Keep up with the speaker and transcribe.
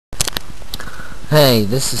Hey,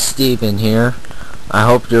 this is Steven here. I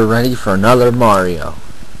hope you're ready for another Mario.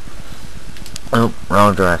 Oh,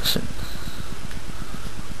 wrong direction.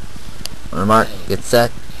 Mark, get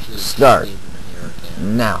set, start.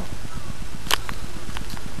 Now.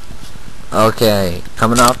 Okay,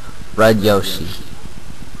 coming up, Red Yoshi.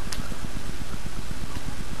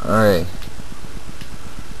 Alright.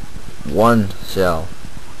 One shell.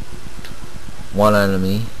 One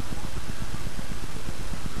enemy.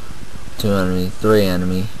 Two enemy. Three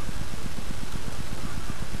enemy.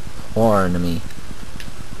 Four enemy.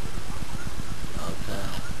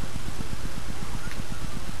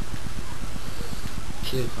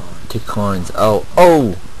 Two coins. Oh.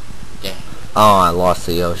 Yeah. Oh, I lost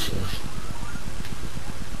the Yoshi.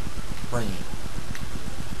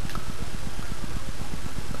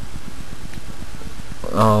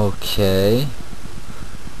 Okay.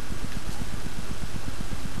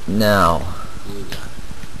 Now.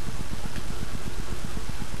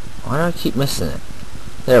 Why do I keep missing it?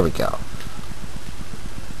 There we go.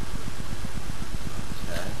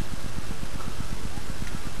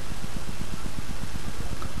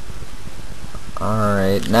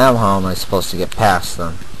 Alright, now how am I supposed to get past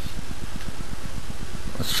them?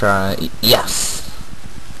 Let's try. Yes!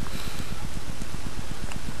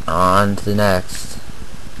 On to the next.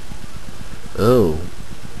 Ooh.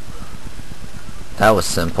 That was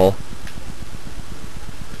simple.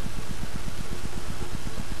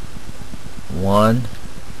 1,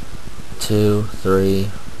 2, 3,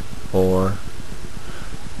 4.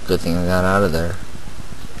 Good thing I got out of there.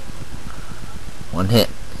 One hit.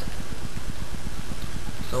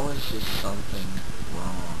 So is just something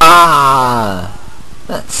wrong. Ah!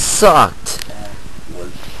 That sucked. That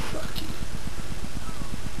was sucky.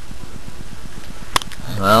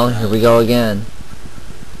 Well, here we go again.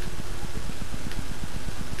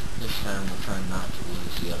 This time we'll try not to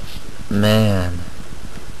lose Yoshi. Man.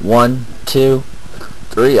 1, 2,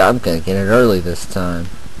 3. I'm gonna get it early this time.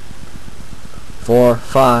 4,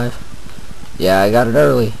 5. Yeah, I got it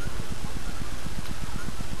early.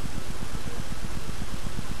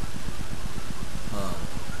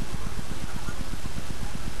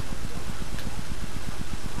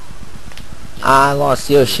 I lost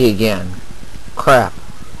Yoshi again. Crap.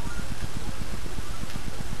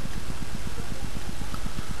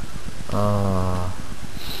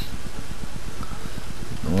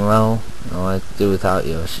 Well, I'll have to do without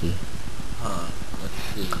Yoshi. Let's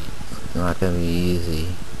see. It's not gonna be easy.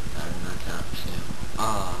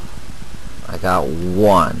 I got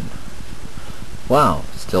 1. Wow,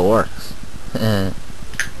 still works.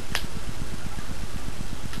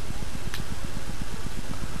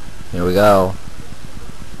 Here we go.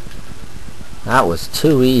 That was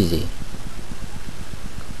too easy.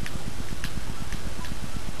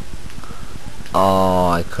 Oh,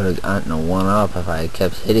 I could have gotten a 1-up if I had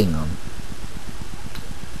kept hitting them.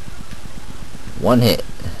 One hit.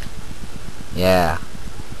 Yeah.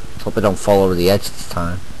 Let's hope I don't fall over the edge this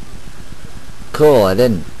time. Cool, I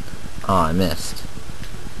didn't. Oh, I missed.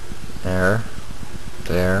 There.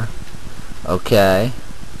 There. Okay.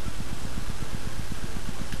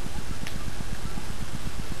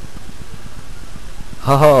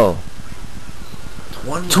 Ho ho!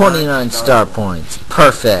 29 star points.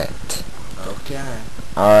 Perfect. Okay.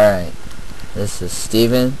 Alright. This is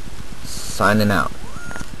Steven, signing out.